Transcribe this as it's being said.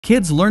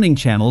Kids' learning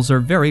channels are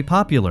very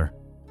popular.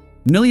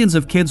 Millions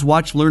of kids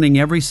watch learning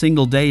every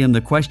single day, and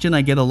the question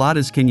I get a lot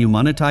is, can you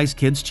monetize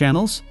kids'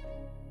 channels?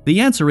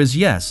 The answer is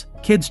yes,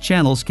 kids'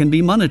 channels can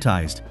be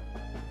monetized.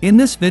 In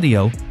this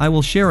video, I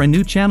will share a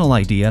new channel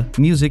idea,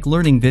 music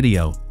learning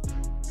video.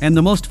 And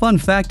the most fun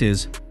fact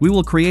is, we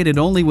will create it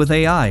only with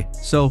AI,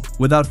 so,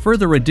 without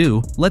further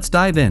ado, let's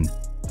dive in.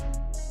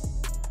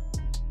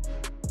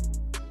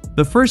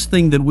 The first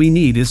thing that we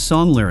need is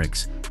song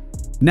lyrics.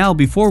 Now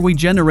before we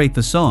generate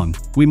the song,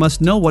 we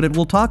must know what it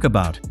will talk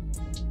about.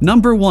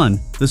 Number 1,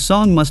 the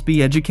song must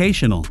be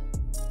educational.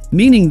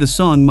 Meaning the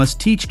song must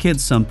teach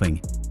kids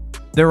something.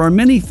 There are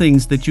many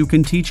things that you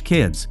can teach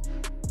kids.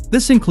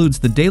 This includes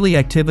the daily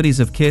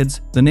activities of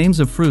kids, the names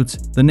of fruits,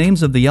 the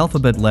names of the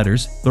alphabet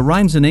letters, the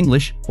rhymes in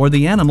English, or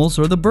the animals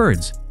or the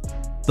birds.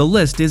 The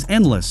list is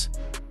endless.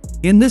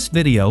 In this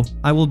video,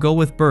 I will go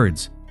with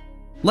birds.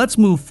 Let's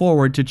move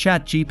forward to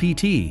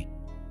ChatGPT.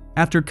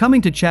 After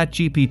coming to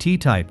ChatGPT,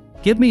 type,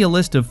 "Give me a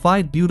list of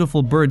 5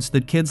 beautiful birds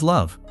that kids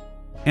love."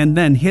 And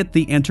then hit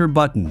the enter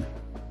button.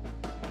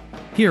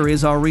 Here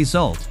is our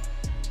result.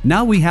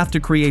 Now we have to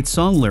create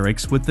song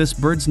lyrics with this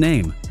bird's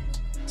name.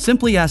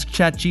 Simply ask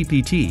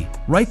ChatGPT,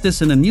 write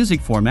this in a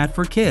music format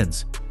for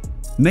kids.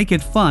 Make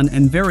it fun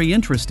and very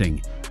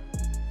interesting.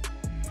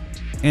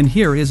 And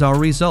here is our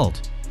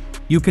result.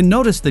 You can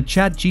notice that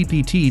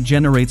ChatGPT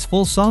generates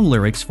full song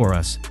lyrics for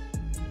us.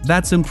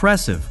 That's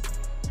impressive.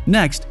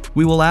 Next,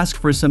 we will ask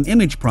for some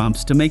image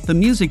prompts to make the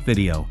music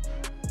video.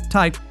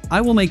 Type,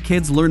 "I will make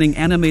kids learning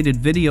animated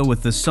video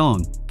with this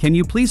song. Can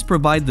you please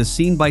provide the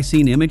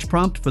scene-by-scene image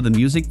prompt for the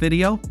music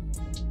video?"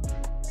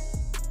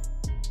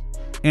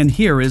 And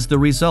here is the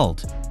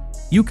result.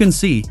 You can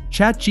see,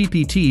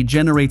 ChatGPT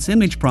generates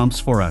image prompts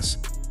for us.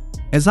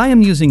 As I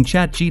am using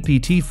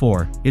ChatGPT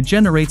 4, it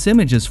generates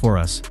images for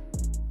us.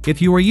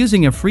 If you are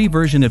using a free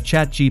version of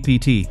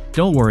ChatGPT,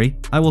 don't worry,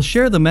 I will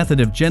share the method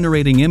of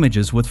generating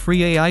images with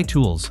free AI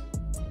tools.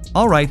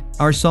 Alright,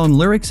 our song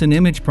lyrics and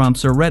image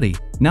prompts are ready.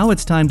 Now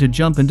it's time to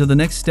jump into the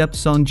next step,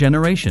 song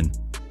generation.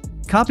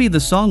 Copy the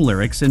song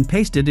lyrics and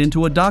paste it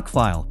into a doc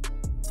file.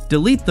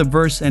 Delete the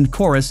verse and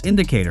chorus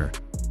indicator.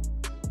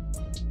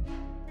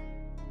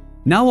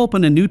 Now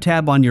open a new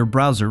tab on your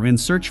browser and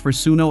search for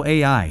Suno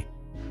AI.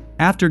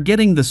 After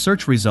getting the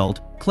search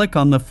result, click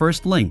on the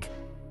first link.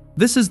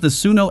 This is the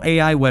Suno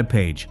AI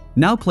webpage.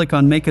 Now click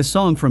on Make a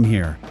Song from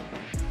here.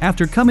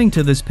 After coming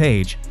to this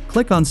page,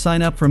 click on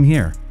Sign Up from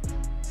here.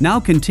 Now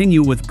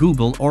continue with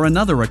Google or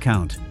another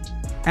account.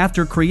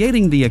 After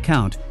creating the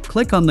account,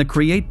 click on the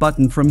Create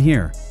button from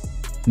here.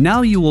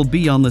 Now you will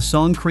be on the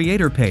song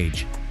creator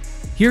page.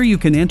 Here you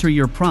can enter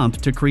your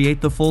prompt to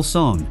create the full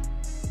song.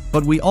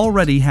 But we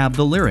already have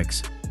the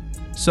lyrics.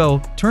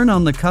 So, turn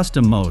on the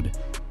custom mode.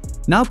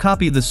 Now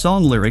copy the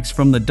song lyrics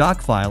from the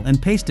doc file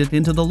and paste it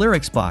into the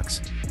lyrics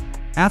box.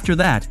 After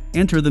that,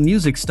 enter the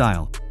music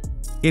style.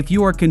 If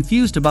you are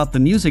confused about the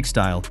music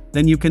style,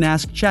 then you can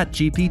ask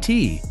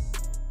ChatGPT.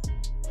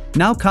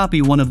 Now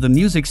copy one of the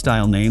music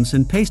style names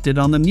and paste it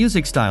on the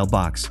music style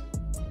box.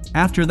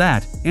 After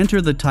that,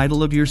 enter the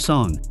title of your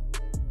song.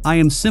 I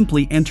am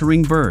simply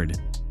entering bird.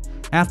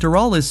 After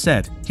all is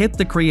set, hit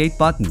the Create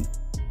button.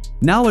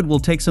 Now it will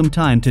take some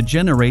time to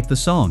generate the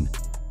song.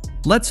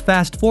 Let's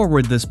fast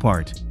forward this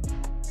part.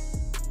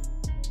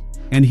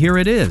 And here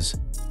it is.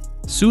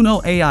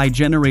 Suno AI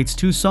generates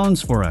 2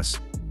 songs for us.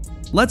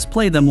 Let's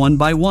play them one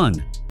by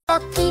one. A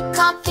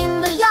peacock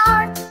in the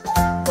yard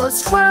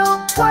goes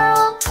twirl,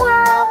 twirl,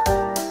 twirl,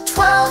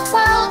 twirl,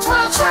 twirl,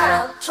 twirl,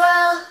 twirl,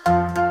 twirl.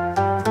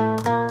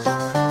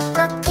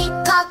 The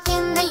peacock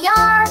in the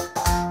yard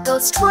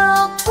goes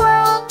twirl,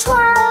 twirl,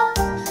 twirl,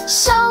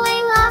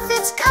 showing off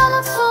its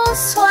colorful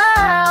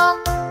swirl.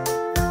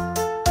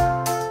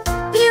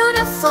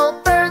 Beautiful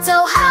birds,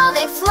 oh how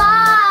they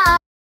fly.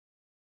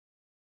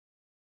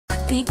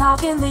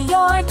 Peacock in the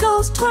yard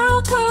goes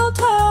twirl, twirl,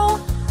 twirl,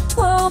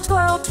 twirl,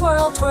 twirl,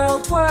 twirl, twirl,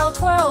 twirl,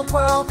 twirl,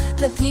 twirl.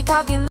 The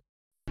peacock in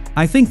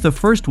I think the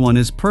first one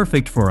is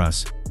perfect for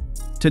us.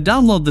 To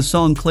download the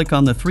song, click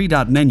on the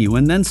 3-dot menu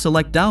and then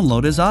select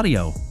Download as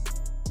Audio.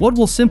 What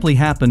will simply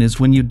happen is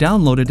when you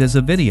download it as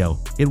a video,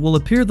 it will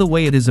appear the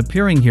way it is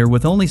appearing here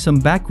with only some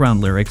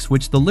background lyrics,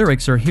 which the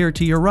lyrics are here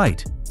to your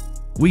right.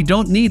 We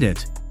don't need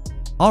it.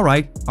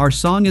 Alright, our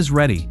song is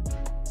ready.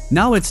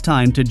 Now it's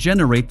time to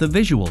generate the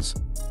visuals.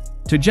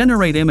 To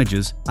generate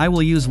images, I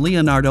will use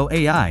Leonardo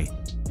AI.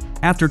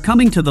 After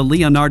coming to the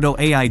Leonardo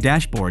AI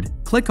dashboard,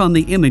 click on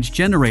the Image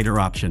Generator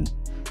option.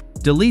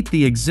 Delete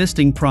the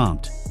existing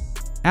prompt.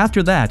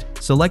 After that,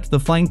 select the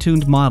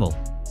fine-tuned model.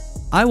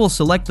 I will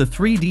select the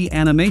 3D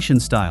animation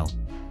style.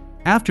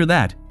 After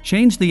that,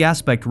 change the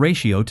aspect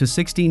ratio to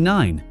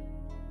 16:9.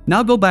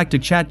 Now go back to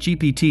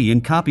ChatGPT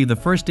and copy the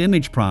first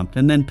image prompt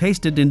and then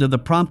paste it into the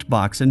prompt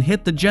box and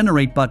hit the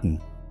Generate button.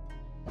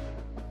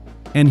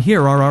 And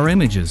here are our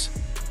images.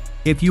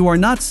 If you are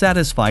not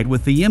satisfied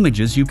with the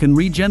images, you can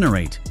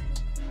regenerate.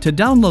 To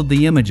download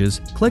the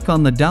images, click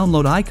on the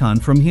download icon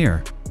from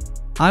here.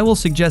 I will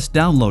suggest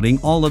downloading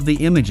all of the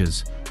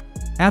images.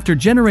 After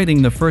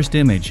generating the first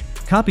image,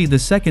 copy the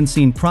second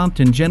scene prompt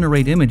and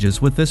generate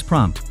images with this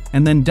prompt,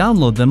 and then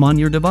download them on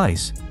your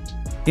device.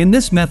 In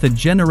this method,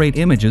 generate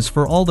images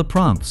for all the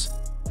prompts.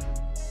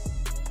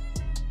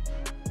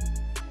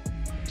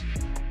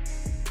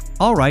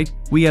 Alright,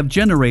 we have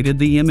generated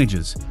the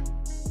images.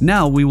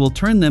 Now we will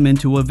turn them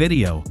into a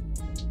video.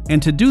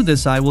 And to do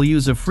this I will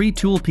use a free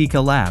tool,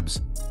 Pika Labs.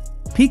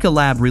 Pika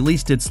Lab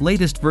released its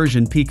latest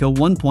version, Pika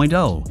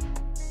 1.0.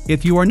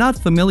 If you are not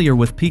familiar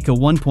with Pika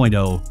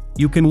 1.0,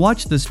 you can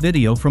watch this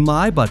video from the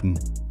I button.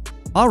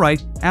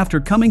 Alright, after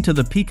coming to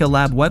the Pika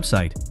Lab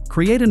website,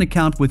 create an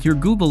account with your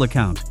Google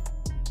account.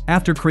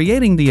 After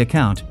creating the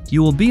account,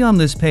 you will be on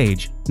this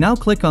page. Now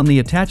click on the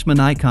attachment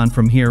icon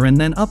from here and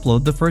then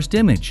upload the first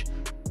image.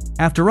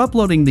 After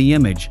uploading the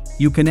image,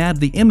 you can add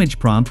the image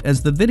prompt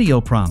as the video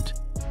prompt.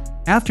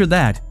 After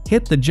that,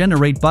 hit the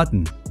generate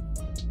button.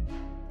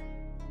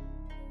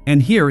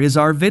 And here is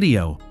our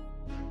video.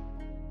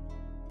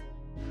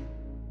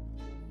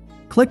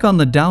 Click on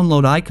the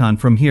download icon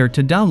from here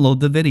to download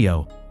the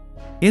video.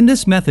 In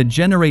this method,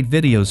 generate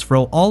videos for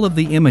all of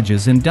the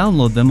images and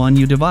download them on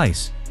your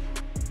device.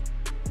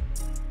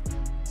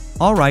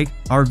 Alright,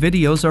 our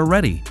videos are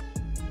ready.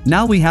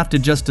 Now we have to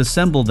just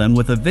assemble them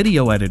with a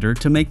video editor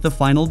to make the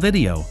final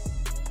video.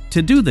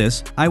 To do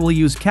this, I will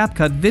use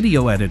CapCut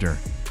Video Editor.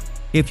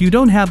 If you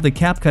don't have the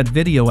CapCut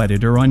Video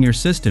Editor on your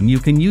system, you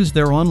can use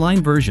their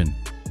online version.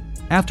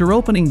 After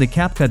opening the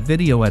CapCut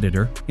Video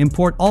Editor,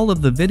 import all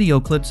of the video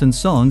clips and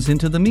songs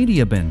into the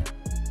media bin.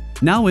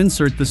 Now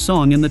insert the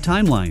song in the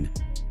timeline.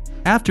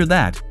 After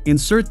that,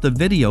 insert the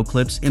video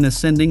clips in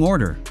ascending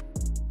order.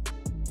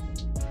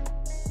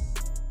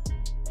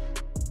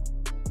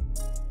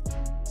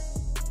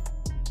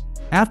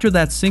 After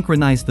that,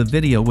 synchronize the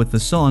video with the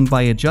song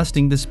by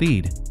adjusting the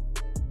speed.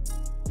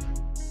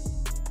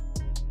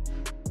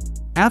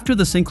 After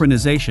the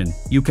synchronization,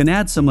 you can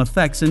add some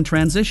effects and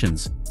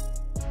transitions.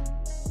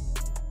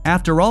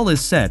 After all is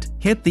set,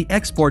 hit the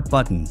export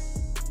button.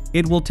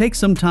 It will take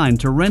some time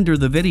to render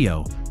the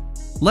video.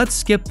 Let's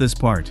skip this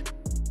part.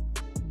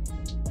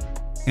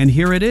 And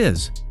here it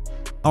is.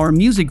 Our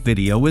music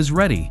video is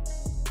ready.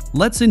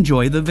 Let's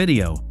enjoy the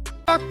video.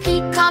 A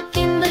peacock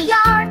in the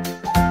yard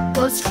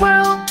goes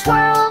twirl,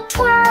 twirl,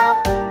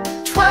 twirl,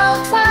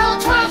 twirl, twirl,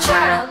 twirl,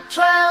 twirl,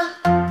 twirl.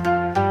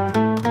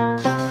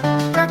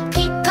 The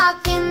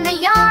peacock in the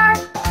yard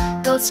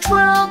goes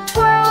twirl,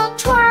 twirl,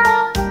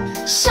 twirl,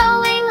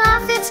 showing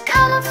off its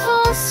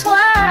colorful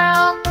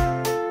swirl.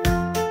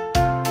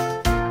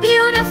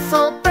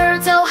 Beautiful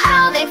birds, oh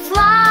how they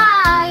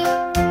fly,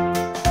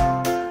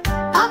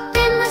 up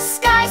in the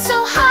sky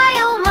so high,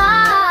 oh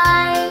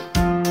my,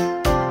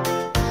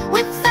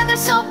 with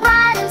feathers so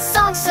bright and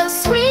songs so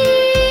sweet.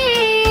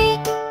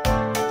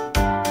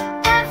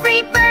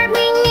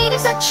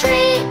 A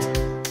treat.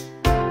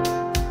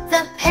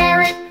 The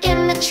parrot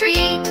in the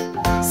tree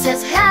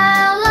says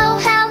hello,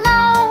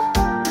 hello,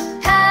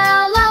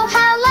 hello,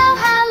 hello,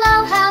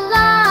 hello,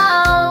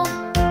 hello.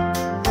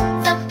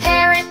 The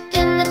parrot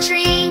in the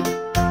tree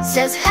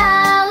says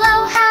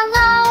hello,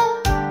 hello,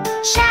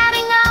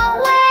 chatting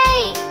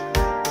away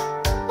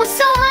with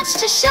so much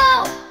to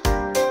show.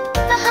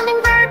 The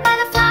hummingbird by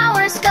the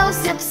flowers goes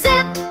zip,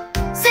 zip,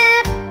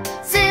 zip,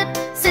 zip,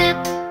 zip,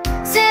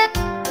 zip,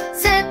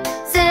 zip,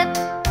 zip.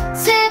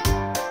 Zip,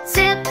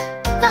 zip,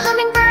 the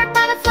hummingbird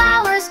by the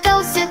flowers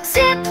goes zip,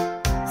 zip,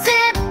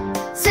 zip,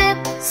 zip,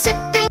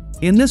 zipping.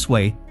 In this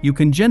way, you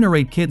can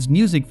generate kids'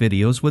 music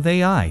videos with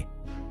AI.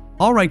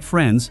 Alright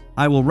friends,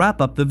 I will wrap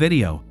up the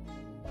video.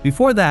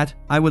 Before that,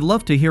 I would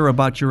love to hear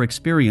about your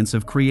experience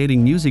of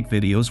creating music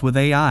videos with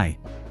AI.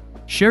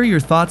 Share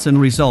your thoughts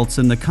and results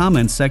in the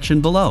comments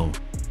section below.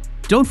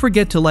 Don't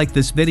forget to like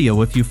this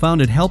video if you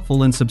found it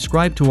helpful and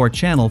subscribe to our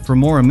channel for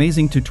more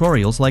amazing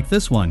tutorials like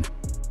this one.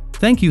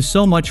 Thank you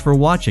so much for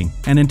watching,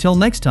 and until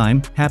next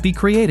time, happy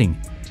creating!